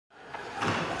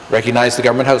Recognize the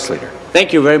Government House Leader.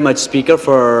 Thank you very much, Speaker,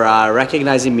 for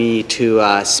recognizing me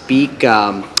to speak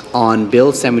on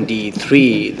Bill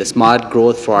 73, the Smart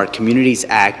Growth for Our Communities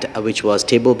Act, which was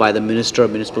tabled by the Minister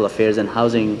of Municipal Affairs and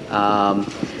Housing,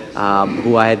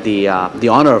 who I had the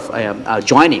honor of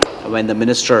joining when the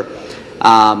Minister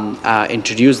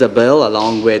introduced the bill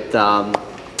along with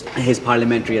his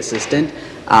parliamentary assistant,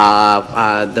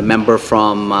 the member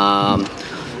from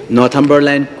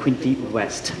Northumberland, Quinte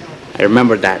West. I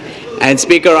remember that. And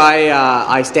Speaker,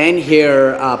 I stand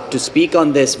here to speak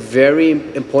on this very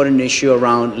important issue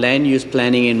around land use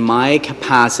planning in my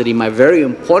capacity, my very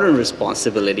important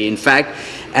responsibility. In fact,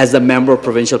 as the member of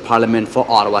Provincial Parliament for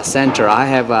Ottawa Centre, I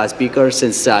have, Speaker,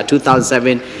 since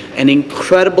 2007, an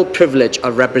incredible privilege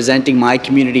of representing my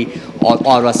community on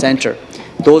Ottawa Centre.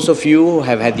 Those of you who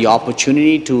have had the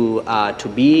opportunity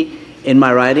to be in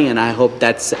my riding, and I hope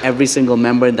that's every single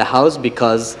member in the House,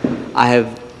 because I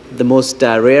have the most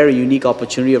rare, unique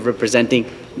opportunity of representing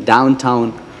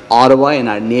downtown Ottawa in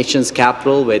our nation's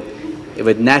capital with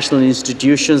national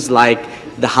institutions like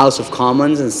the House of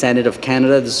Commons and Senate of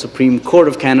Canada, the Supreme Court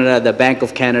of Canada, the Bank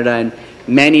of Canada, and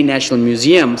many national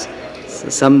museums,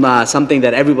 something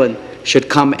that everyone should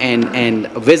come and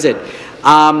visit.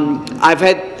 I've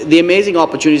had the amazing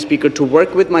opportunity, Speaker, to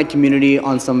work with my community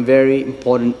on some very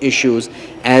important issues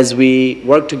as we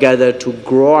work together to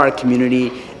grow our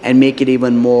community and make it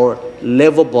even more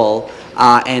livable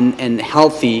and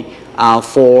healthy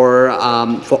for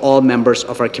all members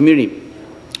of our community.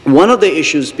 One of the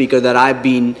issues, Speaker, that I've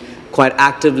been quite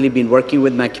actively working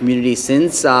with my community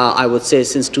since, I would say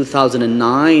since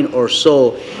 2009 or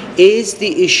so, is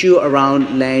the issue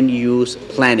around land use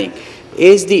planning,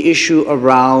 is the issue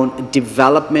around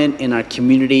development in our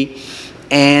community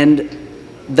and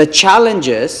the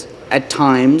challenges at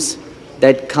times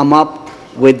that come up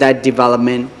with that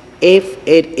development if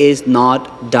it is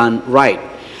not done right.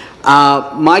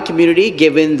 My community,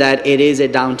 given that it is a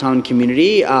downtown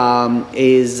community,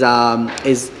 is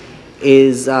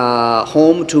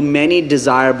home to many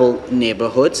desirable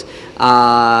neighborhoods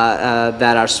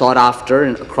that are sought after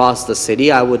across the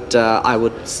city. I would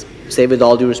say, with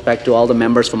all due respect to all the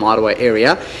members from Ottawa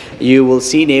area, you will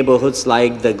see neighborhoods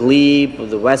like the Glebe,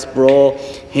 the Westboro,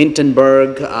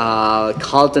 Hintonburg,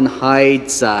 Carlton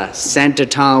Heights,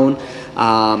 Centertown,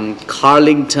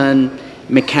 Carlington,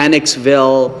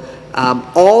 Mechanicsville.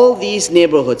 All these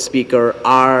neighborhoods, Speaker,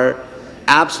 are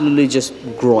absolutely just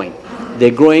growing.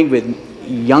 They're growing with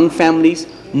young families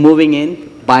moving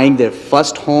in, buying their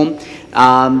first home.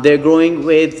 They're growing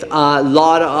with a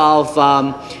lot of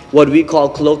what we call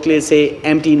colloquially say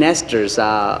empty nesters,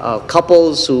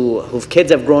 couples whose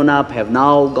kids have grown up, have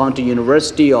now gone to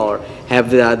university or have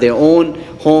their own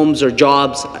homes or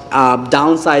jobs,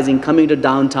 downsizing, coming to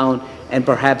downtown, and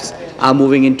perhaps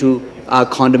moving into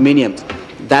condominiums.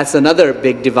 That's another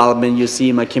big development you see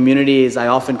in my community. Is I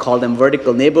often call them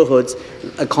vertical neighborhoods,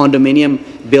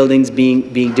 condominium buildings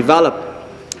being developed.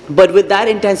 But with that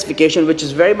intensification, which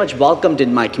is very much welcomed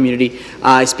in my community,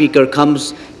 Speaker,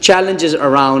 comes challenges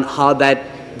around how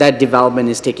that development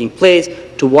is taking place,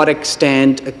 to what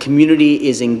extent a community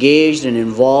is engaged and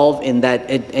involved in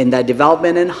that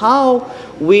development, and how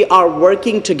we are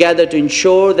working together to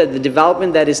ensure that the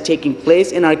development that is taking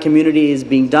place in our community is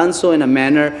being done so in a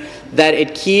manner that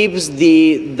it keeps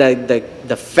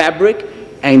the fabric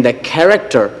and the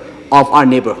character of our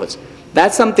neighborhoods.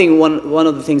 That's something, one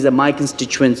of the things that my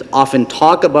constituents often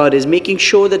talk about is making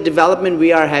sure that development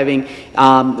we are having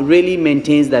really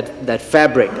maintains that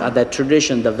fabric, that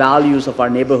tradition, the values of our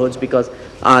neighborhoods, because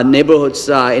neighborhoods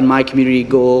in my community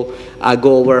go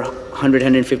over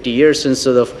 150 years since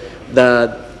sort of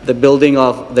the building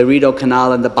of the Rideau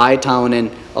Canal and the Bytown, and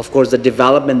of course the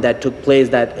development that took place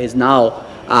that is now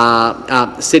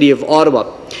City of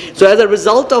Ottawa. So as a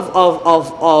result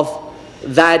of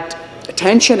that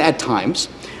tension at times,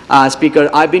 Speaker,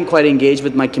 I've been quite engaged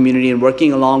with my community and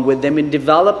working along with them in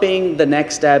developing the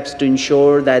next steps to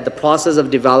ensure that the process of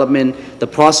development, the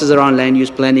process around land use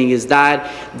planning is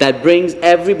that brings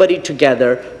everybody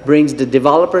together, brings the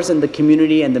developers and the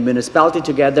community and the municipality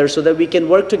together so that we can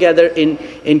work together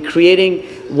in creating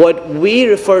what we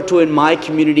refer to in my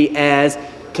community as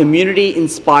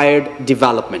community-inspired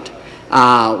development.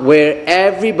 Where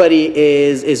everybody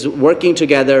is working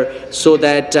together so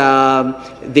that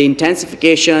the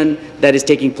intensification that is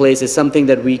taking place is something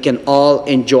that we can all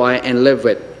enjoy and live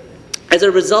with. As a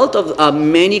result of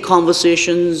many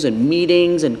conversations and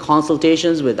meetings and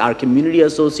consultations with our community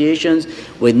associations,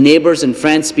 with neighbors and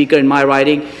friends, Speaker, in my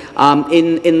writing,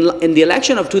 in the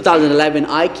election of 2011,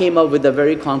 I came up with a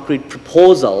very concrete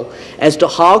proposal as to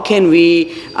how can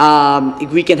we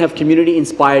can have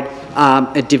community-inspired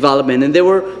development. And there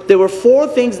were 4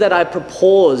 things that I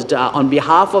proposed on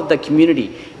behalf of the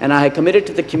community, and I had committed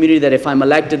to the community that if I'm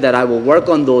elected, that I will work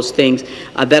on those things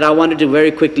that I wanted to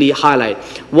very quickly highlight.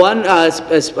 One,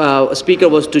 Speaker,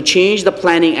 was to change the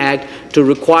Planning Act to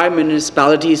require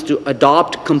municipalities to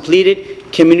adopt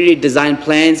completed community design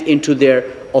plans into their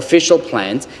official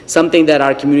plans, something that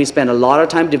our community spent a lot of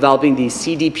time developing, these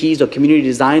CDPs or community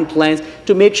design plans,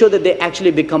 to make sure that they actually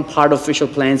become part of official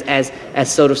plans as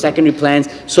sort of secondary plans,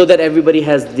 so that everybody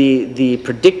has the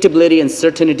predictability and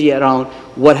certainty around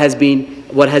what has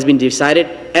been decided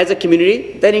as a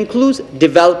community. That includes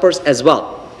developers as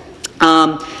well.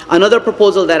 Another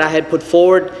proposal that I had put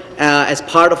forward as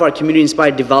part of our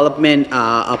community-inspired development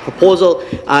proposal,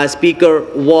 Speaker,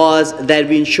 was that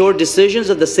we ensure decisions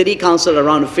of the City Council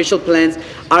around official plans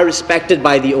are respected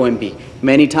by the OMB.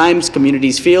 Many times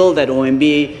communities feel that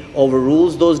OMB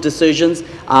overrules those decisions,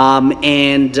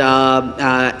 and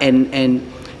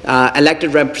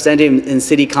elected representatives in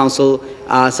City Council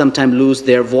sometimes lose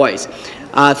their voice.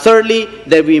 Thirdly,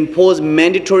 that we impose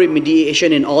mandatory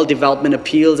mediation in all development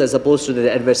appeals as opposed to the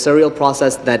adversarial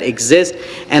process that exists.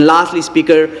 And lastly,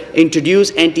 Speaker,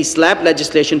 introduce anti-SLAPP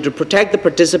legislation to protect the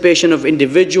participation of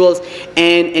individuals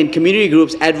and community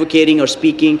groups advocating or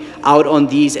speaking out on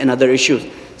these and other issues.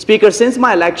 Speaker, since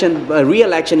my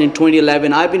re-election in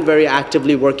 2011, I've been very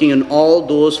actively working on all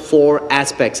those 4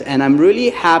 aspects, and I'm really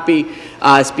happy,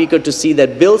 Speaker, to see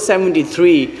that Bill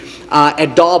 73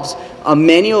 adopts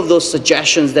many of those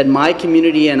suggestions that my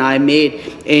community and I made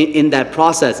in that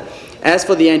process. As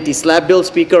for the anti-SLAPP bill,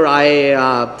 Speaker,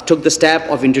 I took the step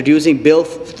of introducing Bill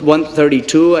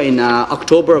 132 in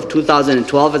October of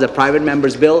 2012 as a private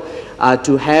member's bill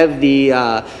to have the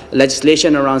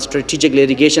legislation around strategic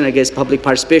litigation against public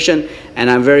participation. And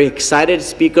I'm very excited,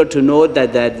 Speaker, to note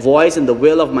that that voice and the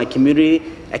will of my community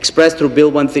expressed through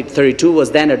Bill 132 was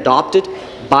then adopted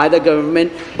by the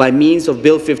government by means of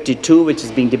Bill 52, which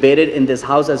is being debated in this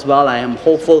House as well. I am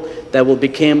hopeful that will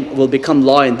become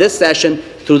law in this session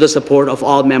through the support of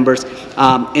all members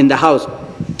in the House.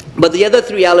 But the other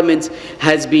 3 elements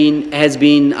has been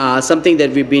something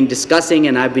that we've been discussing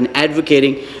and I've been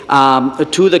advocating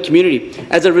to the community.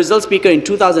 As a result, Speaker, in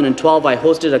 2012, I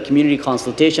hosted a community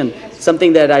consultation.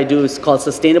 Something that I do is called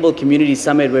Sustainable Community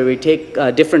Summit, where we take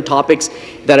different topics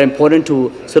that are important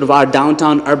to sort of our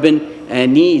downtown urban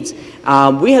needs.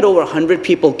 We had over 100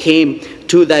 people came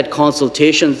to that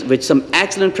consultation with some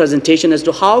excellent presentation as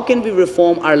to how can we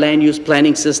reform our land use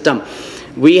planning system.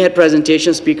 We had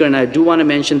presentations, Speaker, and I do want to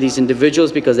mention these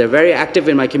individuals because they're very active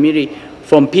in my community,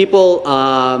 from people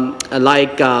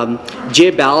like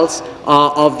Jay Bells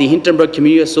of the Hintonburg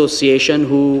Community Association,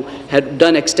 who had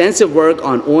done extensive work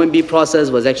on OMB process,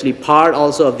 was actually part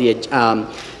also of the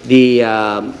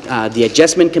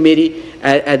adjustment committee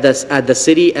at the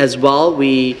city as well.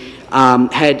 We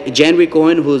had Janvi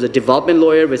Cohen, who's a development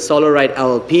lawyer with Solar Right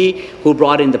LLP, who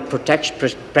brought in the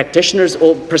practitioner's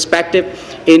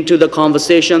perspective into the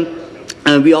conversation.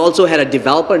 And we also had a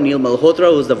developer, Neil Malhotra,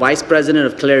 who's the vice president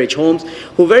of Claridge Homes,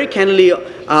 who very candidly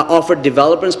offered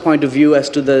developers' point of view as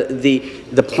to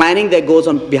the planning that goes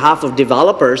on behalf of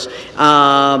developers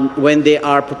when they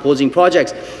are proposing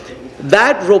projects.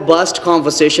 That robust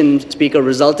conversation, Speaker,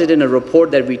 resulted in a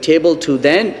report that we tabled to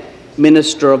then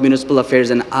Minister of Municipal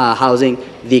Affairs and Housing,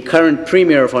 the current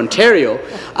Premier of Ontario,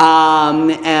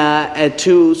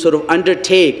 to sort of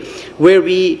undertake, where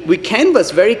we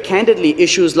canvass very candidly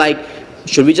issues like,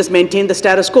 should we just maintain the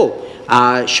status quo?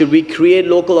 Should we create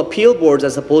local appeal boards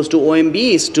as opposed to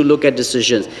OMBs to look at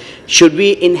decisions? Should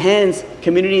we enhance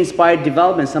community-inspired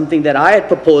development, something that I had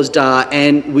proposed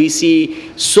and we see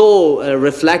so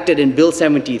reflected in Bill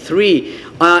 73?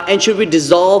 And should we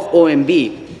dissolve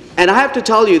OMB? And I have to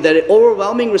tell you that an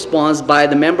overwhelming response by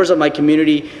the members of my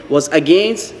community was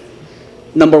against,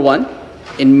 number 1,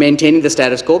 in maintaining the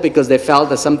status quo, because they felt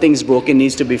that something's broken,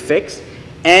 needs to be fixed,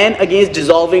 and against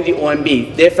dissolving the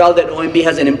OMB. They felt that OMB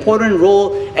has an important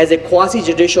role as a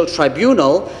quasi-judicial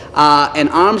tribunal, an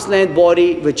arm's-length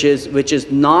body which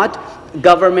is not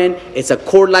government. It's a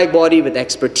court-like body with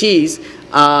expertise.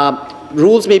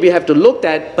 Rules maybe have to look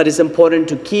at, but it's important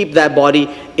to keep that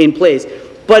body in place.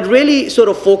 But really sort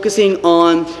of focusing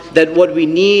on that what we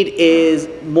need is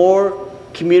more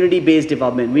community-based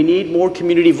development. We need more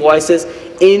community voices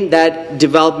in that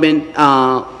development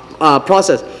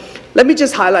process. Let me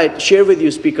just share with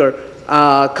you, Speaker,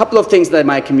 a couple of things that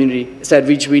my community said,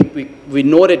 which we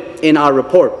noted in our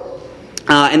report.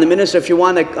 And the Minister, if you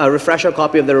want a refresher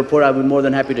copy of the report, I would be more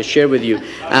than happy to share with you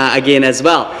again as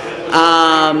well.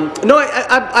 No,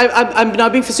 I'm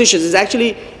not being facetious. It's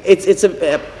actually, it's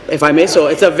a, if I may so,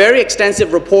 it's a very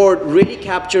extensive report, really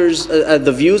captures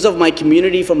the views of my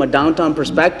community from a downtown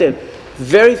perspective.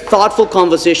 Very thoughtful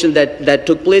conversation that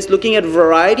took place, looking at a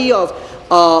variety of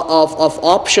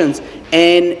options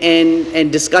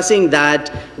and discussing that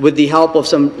with the help of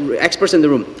some experts in the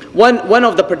room. One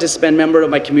of the participant member of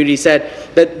my community said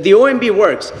that the OMB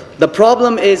works. The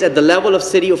problem is at the level of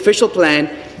city official plan,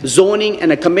 zoning,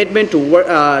 and a commitment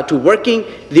to working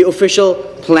the official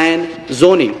plan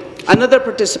zoning. Another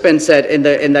participant said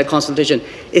in that consultation,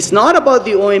 it's not about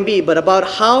the OMB, but about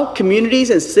how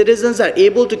communities and citizens are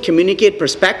able to communicate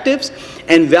perspectives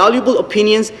and valuable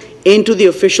opinions into the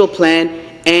official plan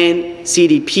and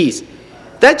CDPs.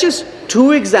 That's just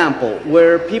two examples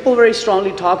where people very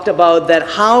strongly talked about that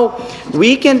how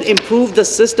we can improve the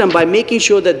system by making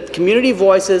sure that community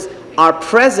voices are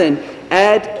present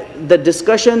at the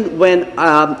discussion when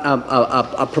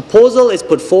a proposal is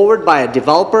put forward by a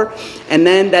developer, and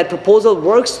then that proposal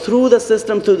works through the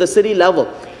system to the city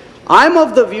level. I'm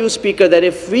of the view, Speaker, that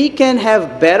if we can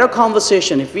have better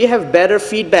conversation, if we have better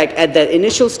feedback at that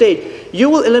initial stage,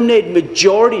 you will eliminate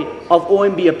majority of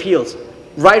OMB appeals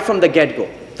right from the get-go.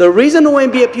 The reason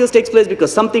OMB appeals takes place is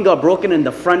because something got broken in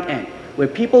the front end, where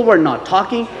people were not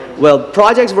talking, well,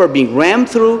 projects were being rammed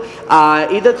through,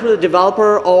 either through the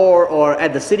developer or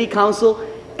at the city council,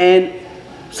 and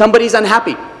somebody's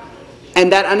unhappy.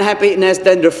 And that unhappiness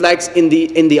then reflects in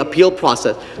the appeal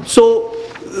process. So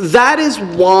that is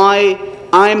why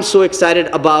I'm so excited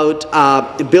about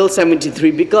Bill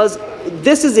 73, because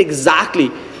this is exactly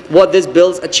what this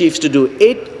bill achieves to do.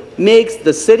 It makes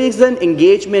the citizen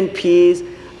engagement piece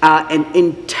an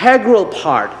integral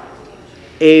part,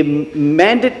 a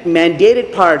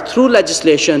mandated part through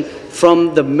legislation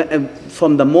from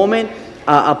the moment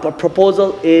a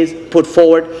proposal is put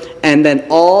forward and then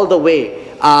all the way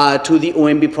to the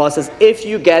OMB process if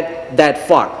you get that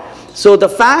far. So the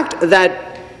fact that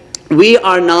we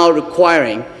are now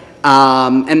requiring,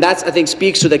 and that's I think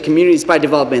speaks to the community-inspired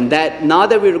development, that now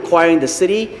that we're requiring the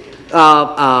city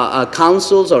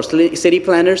councils or city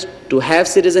planners to have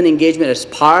citizen engagement as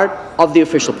part of the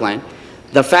official plan.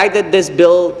 The fact that this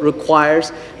bill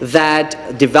requires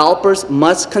that developers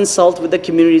must consult with the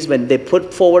communities when they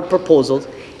put forward proposals,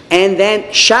 and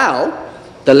then shall,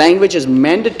 the language is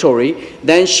mandatory,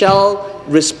 then shall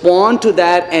respond to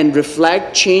that and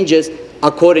reflect changes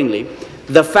accordingly.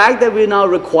 The fact that we now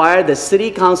require the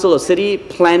city council or city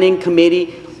planning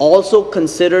committee also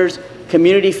considers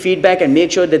community feedback and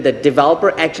make sure that the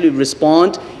developer actually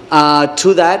respond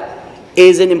to that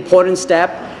is an important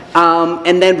step,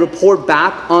 and then report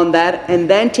back on that, and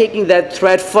then taking that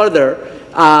thread further,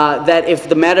 that if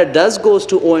the matter does goes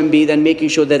to OMB, then making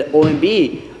sure that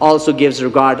OMB also gives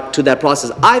regard to that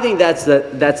process. I think that's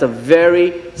a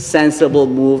very sensible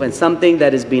move and something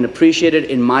that is being appreciated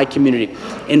in my community.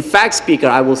 In fact, Speaker,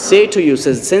 I will say to you,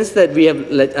 since that we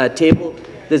have tabled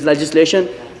this legislation,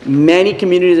 many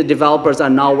communities and developers are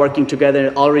now working together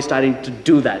and already starting to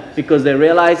do that because they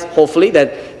realize, hopefully,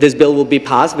 that this bill will be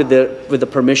passed with the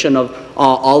permission of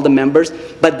all the members,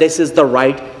 but this is the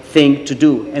right thing to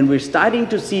do. And we're starting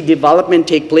to see development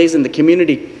take place in the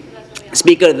community,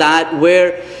 Speaker, that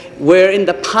where in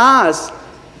the past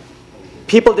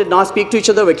people did not speak to each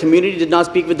other, where community did not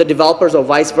speak with the developers or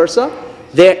vice versa,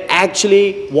 they're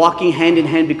actually walking hand in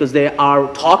hand because they are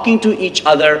talking to each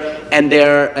other and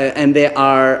they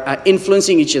are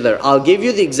influencing each other. I'll give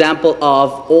you the example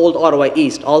of Old Ottawa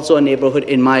East, also a neighborhood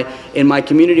in my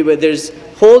community where there's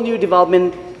whole new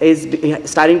development is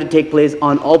starting to take place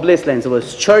on obelisk lands. It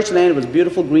was church land, it was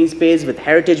beautiful green space with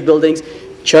heritage buildings.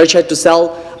 Church had to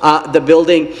sell the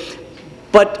building.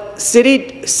 But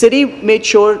city made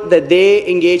sure that they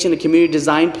engaged in a community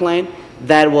design plan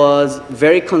that was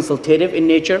very consultative in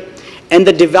nature, and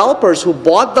the developers who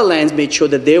bought the lands made sure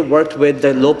that they worked with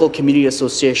the local community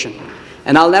association.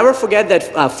 And I'll never forget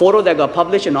that photo that got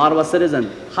published in Ottawa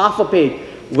Citizen, half a page,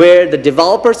 where the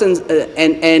developers and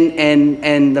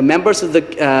the members of the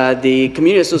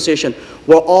community association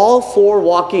were all four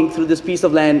walking through this piece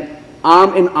of land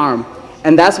arm in arm,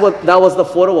 and that was the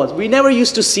photo was. We never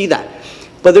used to see that,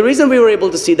 but the reason we were able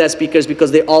to see that, Speaker, is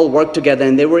because they all worked together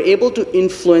and they were able to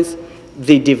influence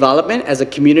the development as a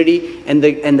community, and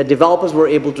the developers were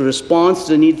able to respond to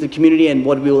the needs of the community, and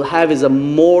what we will have is a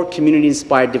more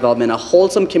community-inspired development, a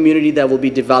wholesome community that will be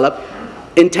developed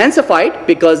intensified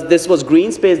because this was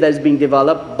green space that is being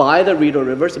developed by the Rideau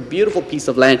River. It's a beautiful piece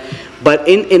of land, but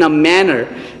in a manner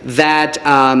that,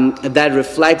 that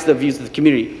reflects the views of the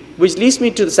community. Which leads me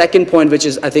to the second point, which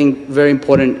is, I think, very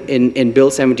important in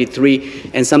Bill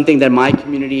 73, and something that my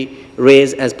community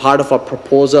raised as part of our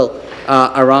proposal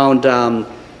around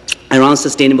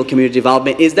sustainable community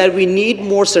development, is that we need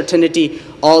more certainty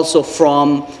also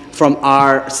from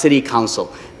our city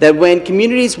council. That when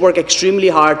communities work extremely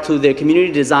hard through their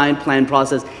community design plan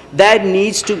process, that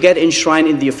needs to get enshrined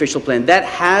in the official plan. That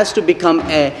has to become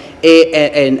an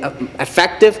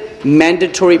effective,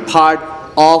 mandatory part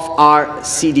of our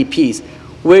CDPs.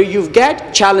 Where you've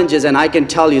got challenges, and I can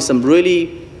tell you some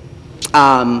really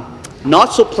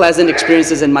not so pleasant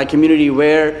experiences in my community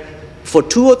where for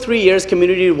 2 or 3 years,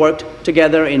 community worked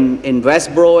together in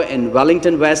Westboro and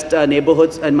Wellington West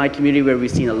neighborhoods in my community where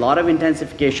we've seen a lot of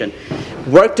intensification.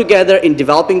 Worked together in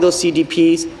developing those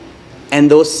CDPs, and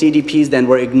those CDPs then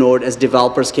were ignored as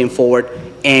developers came forward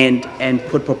and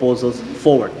put proposals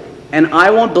forward. And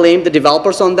I won't blame the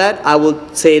developers on that. I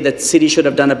will say that city should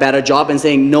have done a better job in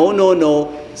saying, no, no,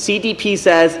 no, CDP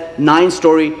says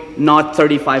 9-story, not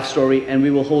 35-story, and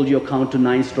we will hold you account to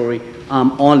 9-story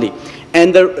only.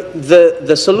 And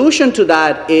the solution to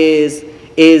that is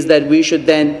that we should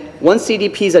then, once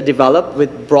CDPs are developed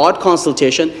with broad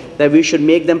consultation, that we should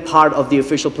make them part of the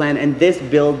official plan, and this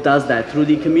bill does that. Through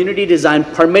the community design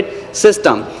permit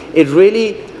system, it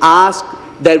really asks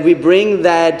that we bring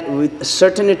that with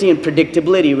certainty and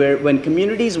predictability, where when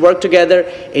communities work together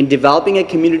in developing a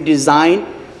community design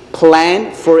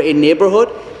plan for a neighborhood,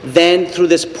 then through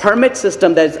this permit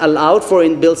system that's allowed for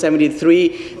in Bill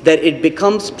 73, that it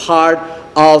becomes part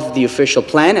of the official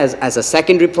plan as a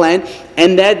secondary plan,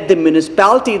 and that the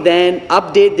municipality then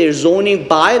update their zoning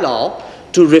bylaw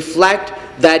to reflect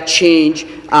that change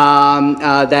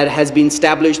that has been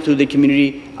established through the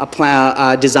community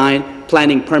design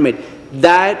planning permit.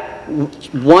 That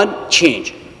one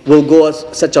change will go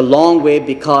such a long way,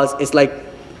 because it's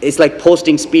like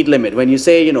posting speed limit. When you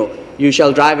say, you know, you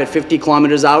shall drive at 50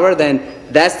 kilometers an hour, then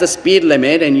that's the speed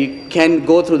limit, and you can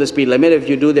go through the speed limit. If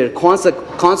you do, there are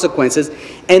consequences,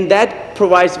 and that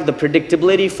provides the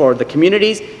predictability for the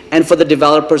communities and for the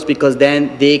developers, because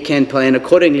then they can plan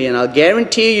accordingly. And I'll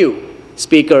guarantee you,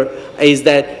 Speaker, is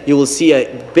that you will see a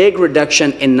big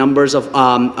reduction in numbers of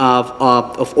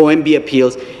OMB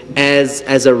appeals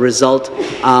as a result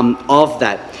of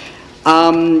that.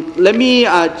 Let me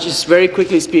just very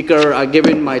quickly, Speaker,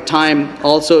 given my time,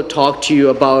 also talk to you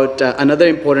about another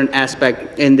important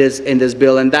aspect in this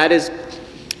bill, and that is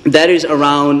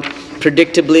around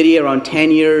predictability, around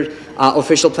 10-year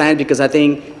official plan, because I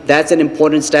think that's an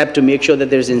important step to make sure that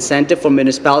there's incentive for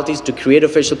municipalities to create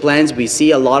official plans. We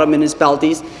see a lot of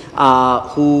municipalities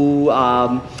who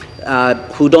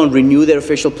don't renew their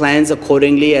official plans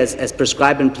accordingly as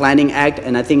prescribed in Planning Act,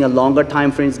 and I think a longer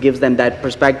time frame gives them that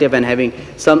perspective, and having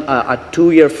a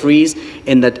 2-year freeze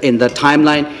in the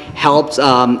timeline helps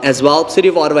as well. City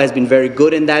of Ottawa has been very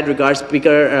good in that regard,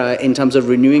 Speaker, in terms of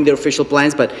renewing their official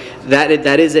plans, but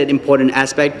that is an important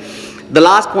aspect. The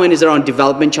last point is around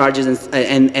development charges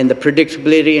and the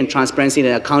predictability and transparency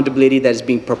and accountability that is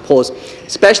being proposed.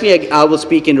 Especially, I will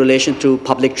speak in relation to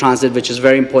public transit, which is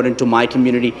very important to my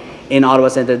community in Ottawa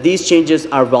Centre. These changes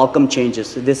are welcome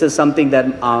changes. This is something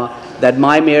that that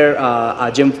my mayor,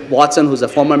 Jim Watson, who's a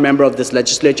former member of this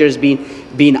legislature, has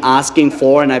been asking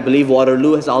for, and I believe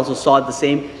Waterloo has also sought the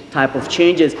same type of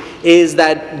changes, is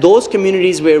that those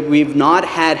communities where we've not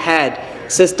had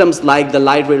systems like the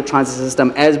light rail transit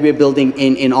system, as we're building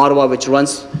in Ottawa, which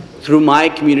runs through my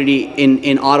community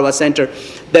in Ottawa Centre,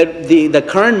 that the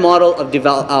current model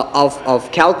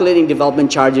of calculating development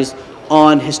charges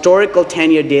on historical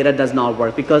 10-year data does not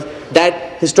work, because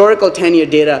that historical 10-year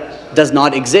data does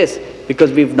not exist,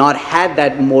 because we've not had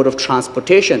that mode of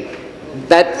transportation.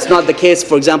 That's not the case,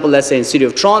 for example, let's say in City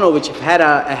of Toronto, which had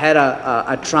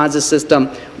a transit system,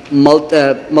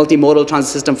 multimodal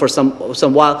transit system for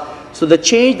some while. So the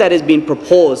change that is being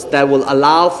proposed that will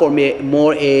allow for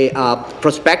more a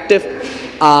prospective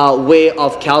way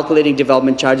of calculating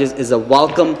development charges is a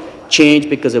welcome change,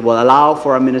 because it will allow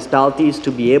for our municipalities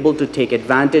to be able to take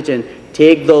advantage and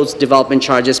take those development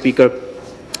charges, Speaker,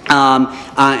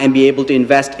 and be able to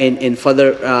invest in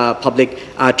further public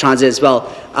transit as well.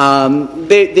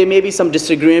 There may be some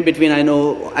disagreement between, I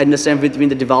understand, between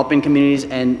the developing communities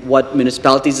and what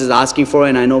municipalities is asking for,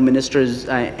 and I know ministers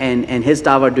and his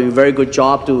staff are doing a very good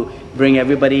job to bring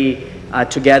everybody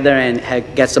together and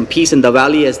get some peace in the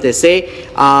valley, as they say.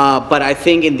 But I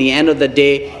think in the end of the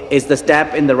day, is the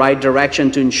step in the right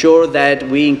direction to ensure that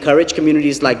we encourage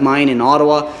communities like mine in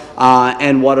Ottawa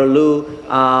and Waterloo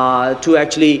to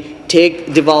actually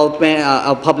take development,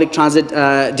 public transit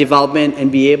development,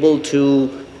 and be able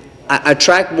to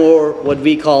attract more what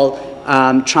we call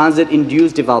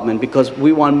transit-induced development, because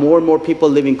we want more and more people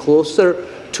living closer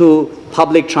to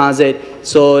public transit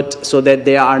so that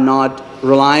they are not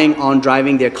relying on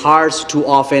driving their cars too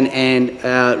often and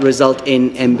result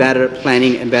in better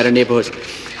planning and better neighborhoods.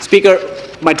 Speaker,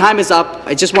 my time is up.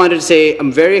 I just wanted to say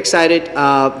I'm very excited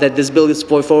that this bill is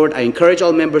going forward. I encourage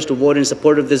all members to vote in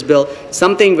support of this bill,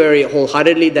 something very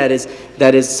wholeheartedly that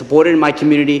is supported in my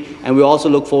community, and we also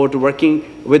look forward to working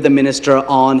with the minister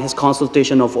on his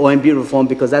consultation of OMB reform,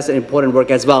 because that's an important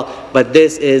work as well. But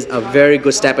this is a very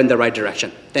good step in the right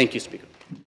direction. Thank you, Speaker.